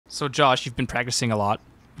So Josh, you've been practicing a lot,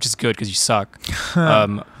 which is good because you suck.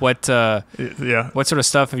 Yeah. What sort of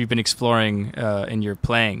stuff have you been exploring in your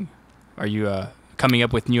playing? Are you coming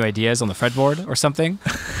up with new ideas on the fretboard or something?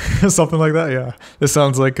 Something like that, yeah. This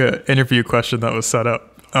sounds like an interview question that was set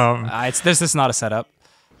up. This is not a setup.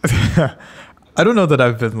 I don't know that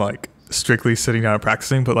I've been like strictly sitting down and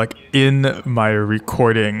practicing, but like in my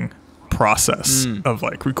recording process of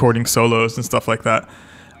like recording solos and stuff like that,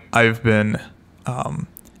 I've been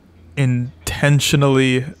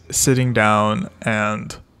intentionally sitting down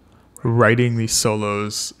and writing these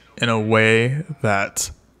solos in a way that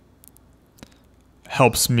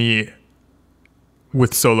helps me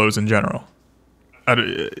with solos in general.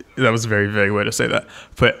 That was a very vague way to say that.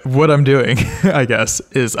 But what I'm doing, I guess,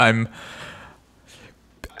 is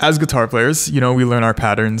as guitar players, you know, we learn our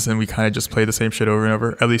patterns and we kind of just play the same shit over and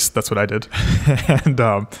over. At least that's what I did. And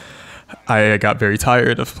I got very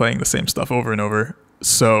tired of playing the same stuff over and over.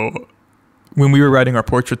 So when we were writing our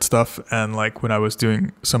portrait stuff and like when I was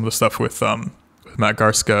doing some of the stuff with Matt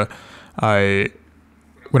Garska,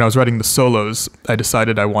 when I was writing the solos, I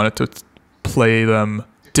decided I wanted to play them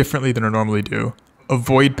differently than I normally do,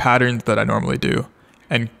 avoid patterns that I normally do,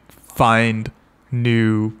 and find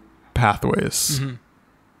new pathways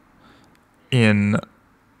in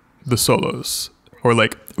the solos, or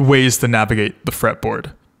like ways to navigate the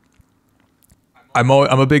fretboard. I'm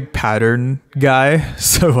a big pattern guy,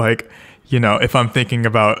 so like, you know, if I'm thinking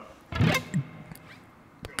about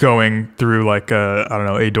going through like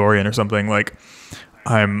a Dorian or something, like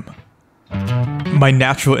my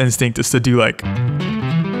natural instinct is to do like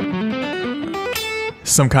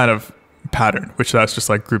some kind of pattern, which that's just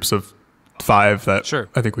like groups of 5 that Sure.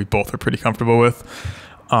 I think we both are pretty comfortable with.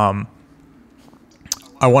 I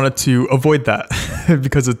wanted to avoid that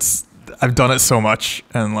because I've done it so much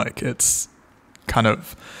and like it's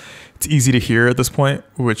easy to hear at this point,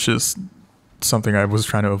 which is something I was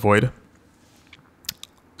trying to avoid.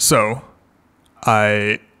 So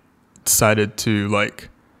I decided to like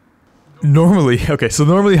normally how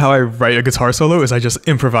I write a guitar solo is I just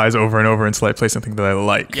improvise over and over until I play something that I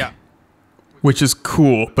like. Yeah. Which is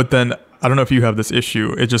cool, but then I don't know if you have this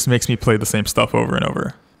issue. It just makes me play the same stuff over and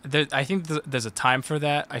over. I think there's a time for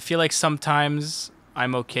that. I feel like sometimes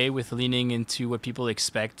I'm okay with leaning into what people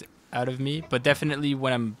expect out of me, but definitely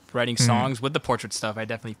when I'm writing songs with the portrait stuff, I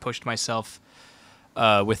definitely pushed myself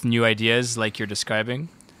with new ideas like you're describing.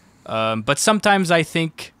 But sometimes I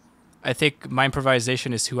think my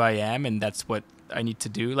improvisation is who I am, and that's what I need to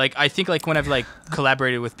do. Like I think like when I've like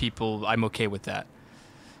collaborated with people, I'm okay with that.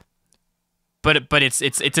 But it's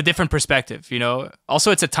a different perspective, you know.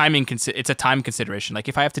 Also, it's a time consideration. Like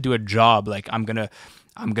if I have to do a job, like I'm gonna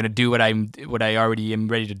do what I already am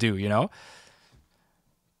ready to do, you know.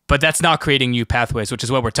 But that's not creating new pathways, which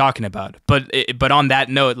is what we're talking about. But on that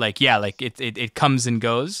note, like yeah, like it comes and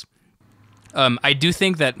goes. I do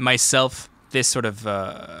think that myself, this sort of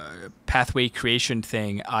pathway creation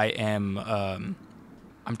thing, I'm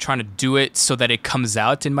trying to do it so that it comes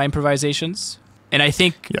out in my improvisations. And I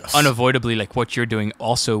think unavoidably, like what you're doing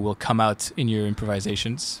also will come out in your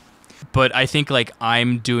improvisations. But I think like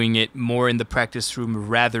I'm doing it more in the practice room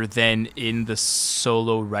rather than in the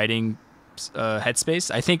solo writing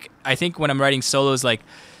headspace. I think when I'm writing solos, like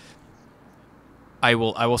I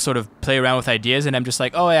will sort of play around with ideas, and I'm just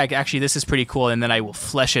like, oh, actually, this is pretty cool, and then I will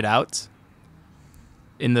flesh it out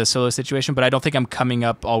in the solo situation. But I don't think I'm coming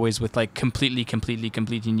up always with like completely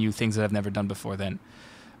new things that I've never done before then.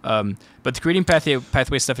 But the creating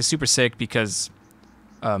pathway stuff is super sick because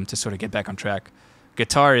to sort of get back on track,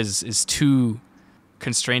 guitar is too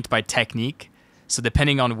constrained by technique. So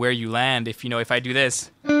depending on where you land, if I do this,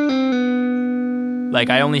 like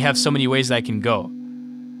I only have so many ways that I can go,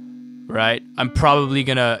 right? I'm probably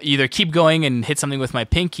gonna either keep going and hit something with my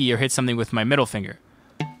pinky or hit something with my middle finger.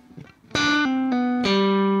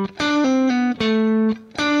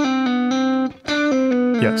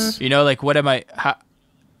 Yes. You know, like what am I?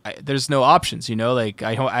 There's no options, you know, like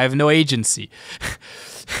I have no agency.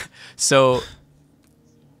 So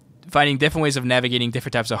finding different ways of navigating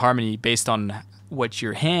different types of harmony based on what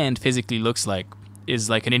your hand physically looks like is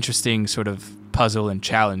like an interesting sort of puzzle and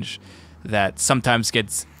challenge that sometimes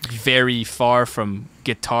gets very far from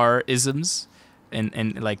guitar isms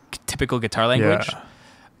and like typical guitar language.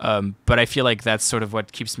 Yeah. But I feel like that's sort of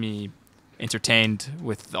what keeps me entertained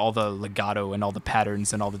with all the legato and all the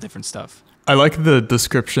patterns and all the different stuff. I like the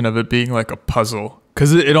description of it being like a puzzle,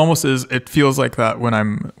 because it almost is. It feels like that when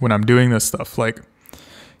I'm doing this stuff. Like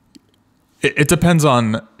it depends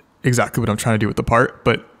on exactly what I'm trying to do with the part.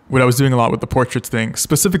 But what I was doing a lot with the portraits thing,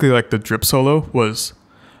 specifically like the drip solo, was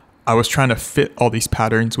I was trying to fit all these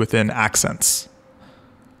patterns within accents.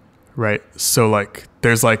 right? So like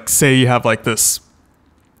there's like, say you have like this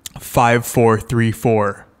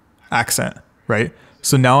 5-4-3-4 accent, right?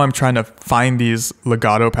 So now I'm trying to find these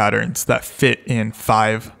legato patterns that fit in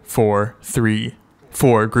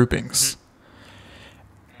 5-4-3-4 groupings.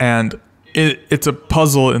 And it's a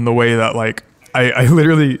puzzle in the way that like I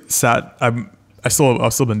literally sat, I've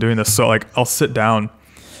still been doing this. So like I'll sit down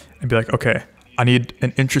and be like, okay, I need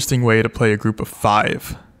an interesting way to play a group of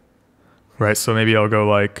 5, right? So maybe I'll go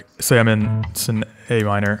like, say it's an A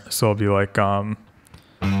minor. So I'll be like,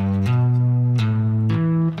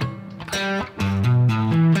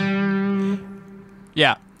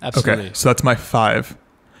 yeah, absolutely. okay, so that's my 5,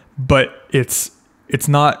 but it's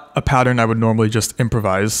not a pattern I would normally just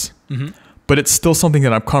improvise, but it's still something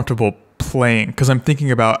that I'm comfortable playing because I'm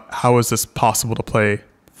thinking about how is this possible to play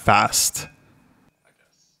fast.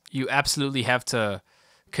 You absolutely have to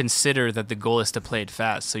consider that the goal is to play it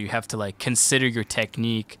fast. So you have to like consider your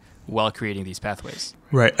technique while creating these pathways.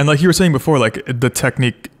 Right. And like you were saying before, like the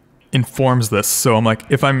technique informs this. So I'm like,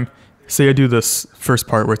 if say I do this first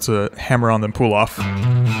part where it's a hammer on then pull off,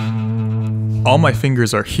 all my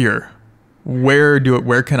fingers are here. Where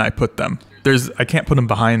can I put them? I can't put them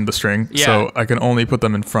behind the string, so I can only put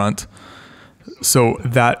them in front. So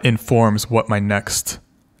that informs what my next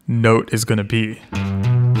note is going to be.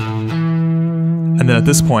 And then at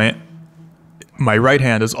this point, my right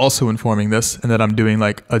hand is also informing this, and that I'm doing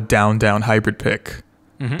like a down-down hybrid pick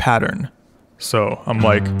pattern. So I'm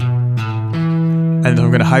like, and then I'm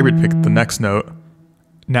going to hybrid pick the next note.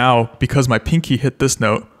 Now, because my pinky hit this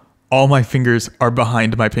note, all my fingers are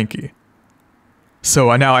behind my pinky.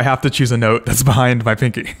 So now I have to choose a note that's behind my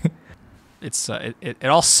pinky. It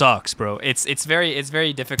all sucks, bro. It's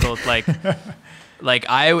very difficult. Like like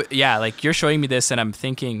you're showing me this, and I'm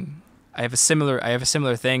thinking I have a similar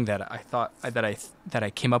thing that I thought that I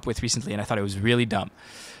came up with recently, and I thought it was really dumb,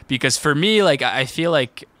 because for me, like I feel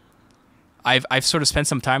like I've sort of spent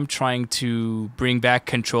some time trying to bring back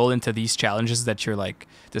control into these challenges that you're like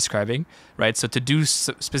describing, right? So to do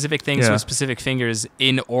specific things with specific fingers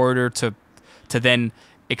in order to then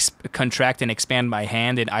contract and expand my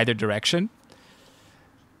hand in either direction.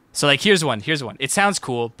 So like here's one. It sounds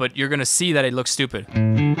cool, but you're gonna see that it looks stupid.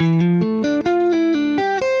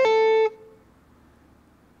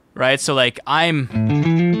 Right? So like I'm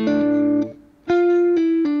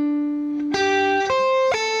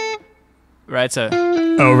right, so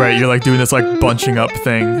oh right, you're like doing this like bunching up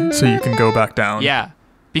thing so you can go back down. Yeah.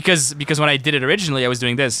 Because when I did it originally, I was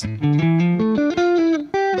doing this.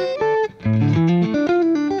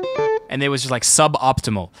 And it was just like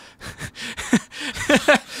suboptimal.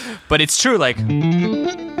 But it's true, like.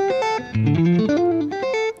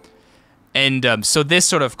 And so this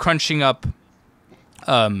sort of crunching up,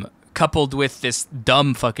 coupled with this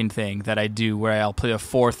dumb fucking thing that I do where I'll play a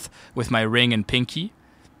 4th with my ring and pinky,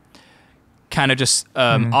 kind of just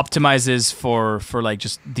optimizes for like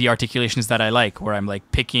just the articulations that I like, where I'm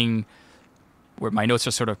like picking, where my notes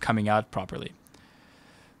are sort of coming out properly.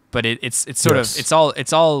 But it's sort of, it's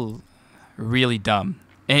all really dumb.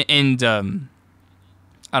 And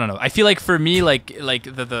I don't know. I feel like for me, like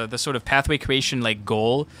the sort of pathway creation like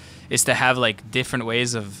goal is to have like different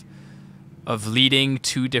ways of leading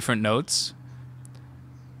 2 different notes,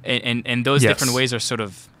 and those different ways are sort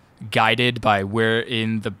of guided by where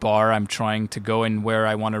in the bar I'm trying to go and where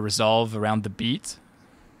I want to resolve around the beat,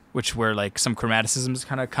 where like some chromaticisms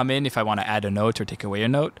kind of come in if I want to add a note or take away a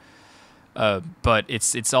note. But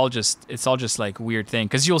it's all just like weird thing,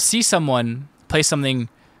 because you'll see someone play something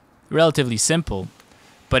relatively simple,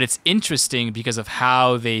 but it's interesting because of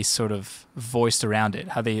how they sort of voiced around it,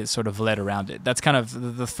 how they sort of led around it. That's kind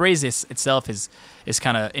of the phrase itself is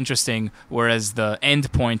kind of interesting, whereas the end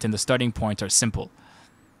point and the starting point are simple.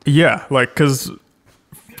 Yeah, like because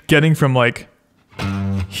getting from like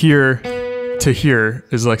here to here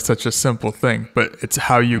is like such a simple thing, but it's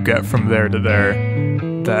how you get from there to there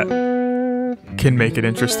that can make it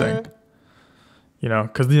interesting. You know,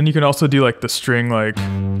 because then you can also do like the string, like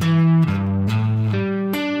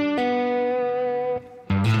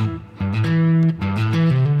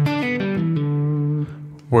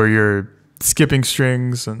where you're skipping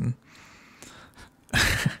strings and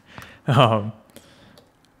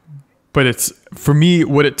but it's, for me,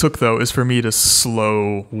 what it took though is for me to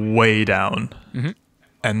slow way down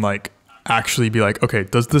and like actually be like, okay,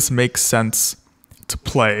 does this make sense to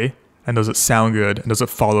play, and does it sound good, and does it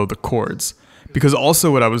follow the chords? Because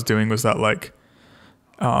also what I was doing was that like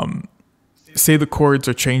say the chords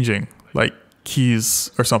are changing, like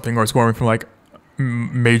keys or something, or it's going from like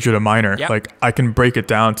major to minor. Yep. Like I can break it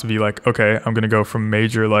down to be like, okay, I'm gonna go from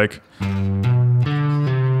major like,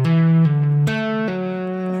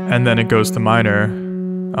 and and then it goes to minor.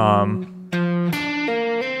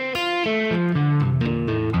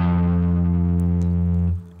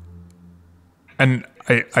 And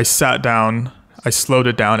I sat down, I slowed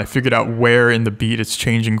it down, I figured out where in the beat it's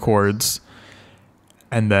changing chords,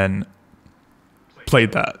 and then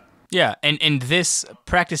played that. Yeah, and this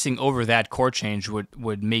practicing over that chord change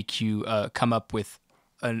would make you come up with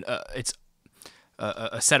it's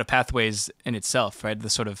a set of pathways in itself, right? The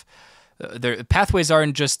sort of the pathways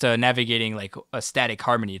aren't just navigating like a static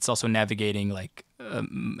harmony; it's also navigating like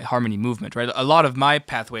harmony movement, right? A lot of my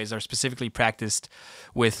pathways are specifically practiced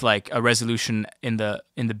with like a resolution in the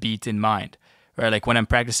beat in mind, right? Like when I'm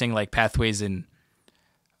practicing like pathways in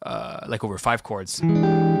like over 5 chords.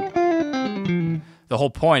 The whole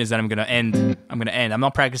point is that I'm gonna end. I'm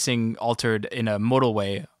not practicing altered in a modal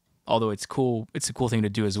way, although it's cool. It's a cool thing to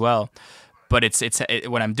do as well. But it's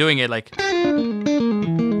when I'm doing it like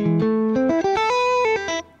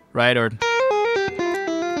right or.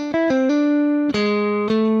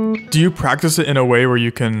 Do you practice it in a way where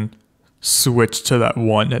you can switch to that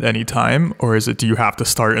one at any time, or do you have to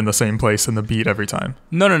start in the same place in the beat every time?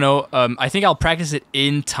 No. I think I'll practice it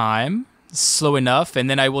in time, slow enough, and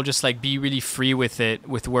then I will just like be really free with it,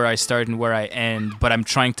 with where I start and where I end. But I'm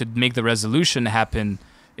trying to make the resolution happen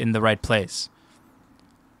in the right place.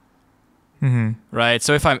 Mm-hmm. Right.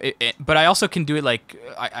 So but I also can do it like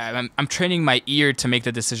I'm training my ear to make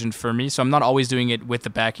the decision for me. So I'm not always doing it with the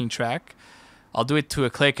backing track. I'll do it to a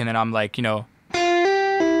click, and then I'm like, yeah,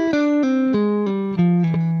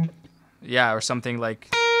 or something like,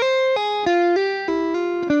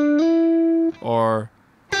 or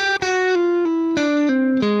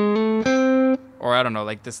I don't know,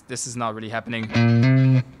 like this is not really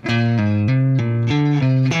happening.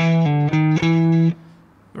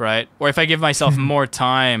 Right? Or if I give myself more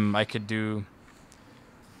time, I could do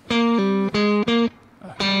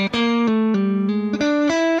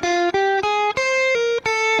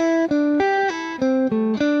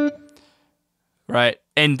right.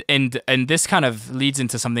 And this kind of leads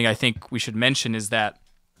into something I think we should mention, is that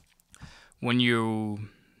when you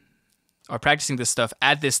are practicing this stuff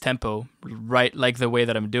at this tempo, right, like the way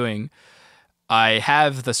that I'm doing, I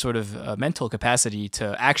have the sort of mental capacity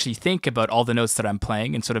to actually think about all the notes that I'm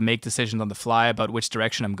playing and sort of make decisions on the fly about which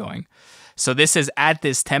direction I'm going. So this is at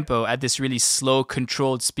this tempo, at this really slow,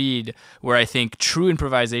 controlled speed, where I think true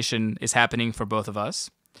improvisation is happening for both of us.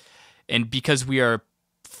 And because we're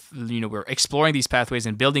exploring these pathways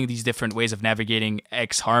and building these different ways of navigating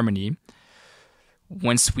X harmony,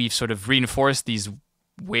 once we've sort of reinforced these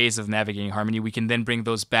ways of navigating harmony, we can then bring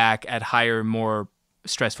those back at higher, more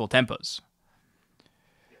stressful tempos.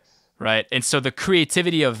 Right. And so the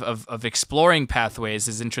creativity of exploring pathways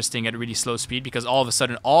is interesting at a really slow speed, because all of a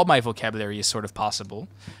sudden all my vocabulary is sort of possible.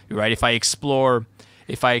 Right. If I explore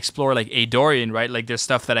like A Dorian, right, like there's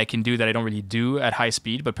stuff that I can do that I don't really do at high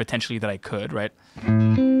speed, but potentially that I could, right?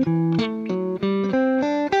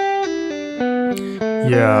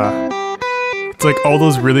 Yeah. It's like all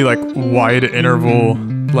those really like wide interval,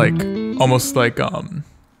 like almost like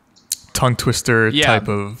tongue twister type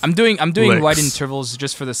of. I'm doing licks. wide intervals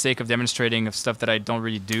just for the sake of demonstrating of stuff that I don't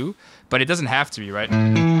really do, but it doesn't have to be, right?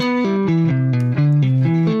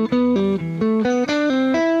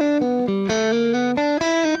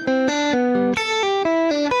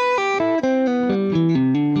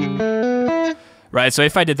 Right, so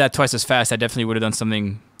if I did that twice as fast, I definitely would have done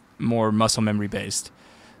something more muscle memory based.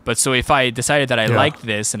 But so if I decided that I liked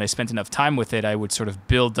this and I spent enough time with it, I would sort of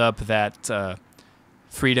build up that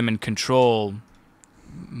freedom and control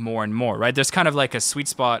more and more, right? There's kind of like a sweet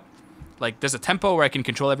spot. Like there's a tempo where I can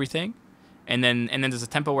control everything, and then there's a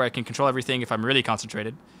tempo where I can control everything if I'm really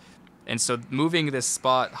concentrated. And so moving this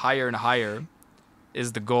spot higher and higher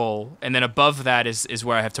is the goal, and then above that is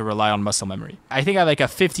where I have to rely on muscle memory. I think I have like a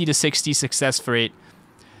 50 to 60 success rate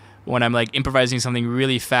when I'm like improvising something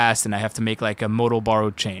really fast and I have to make like a modal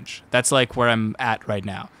borrowed change. That's like where I'm at right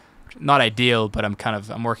now. Not ideal, but I'm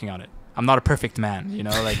working on it. I'm not a perfect man,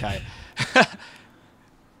 like I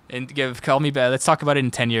and call me back. Let's talk about it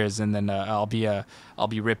in 10 years, and then I'll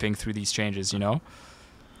be ripping through these changes, Oh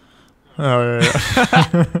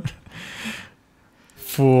yeah.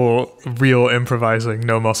 Full real improvising,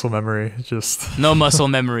 no muscle memory, just no muscle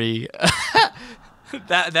memory.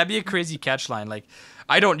 That'd be a crazy catch line. Like,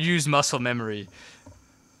 I don't use muscle memory.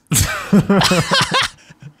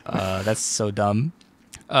 That's so dumb.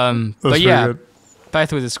 But yeah, good.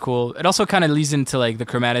 Pathways is cool. It also kind of leads into like the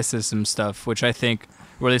chromaticism stuff, which I think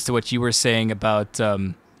relates to what you were saying about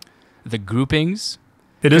the groupings.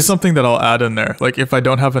 It is something that I'll add in there. Like if I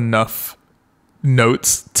don't have enough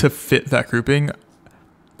notes to fit that grouping,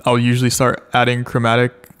 I'll usually start adding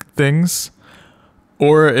chromatic things.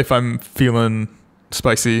 Or if I'm feeling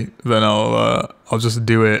spicy, then I'll just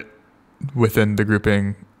do it within the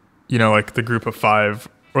grouping, you know, like the group of 5,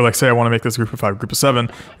 or like say I want to make this group of 5, group of 7,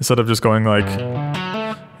 instead of just going like,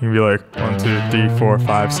 you can be like 1, 2, 3, 4,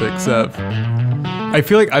 5, 6, 7. I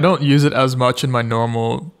feel like I don't use it as much in my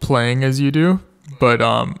normal playing as you do, but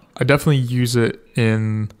I definitely use it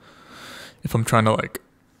in if I'm trying to like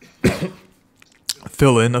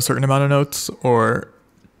fill in a certain amount of notes, or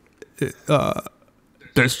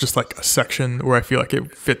there's just like a section where I feel like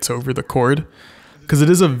it fits over the chord, because it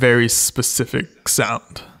is a very specific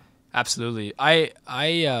sound. Absolutely. I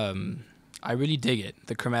really dig it,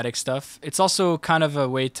 the chromatic stuff. It's also kind of a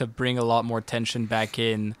way to bring a lot more tension back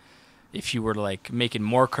in if you were to like make it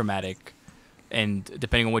more chromatic, and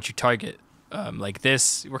depending on what you target. Like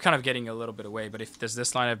this, we're kind of getting a little bit away, but if there's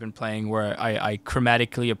this line I've been playing where I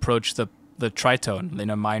chromatically approach the tritone in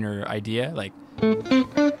a minor idea, like,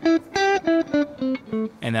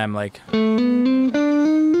 and I'm like,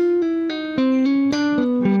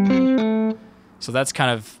 so that's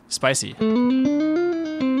kind of spicy.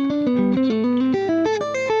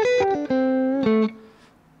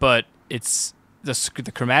 But it's the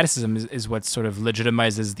chromaticism is what sort of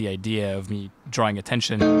legitimizes the idea of me drawing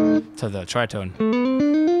attention to the tritone.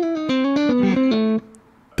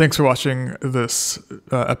 Thanks for watching this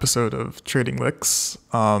episode of Trading Licks.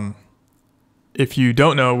 If you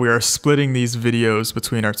don't know, we are splitting these videos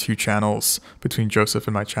between our 2 channels, between Joseph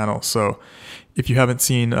and my channel. So if you haven't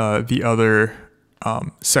seen the other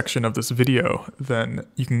section of this video, then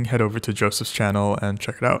you can head over to Joseph's channel and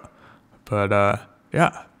check it out. But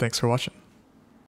yeah, thanks for watching.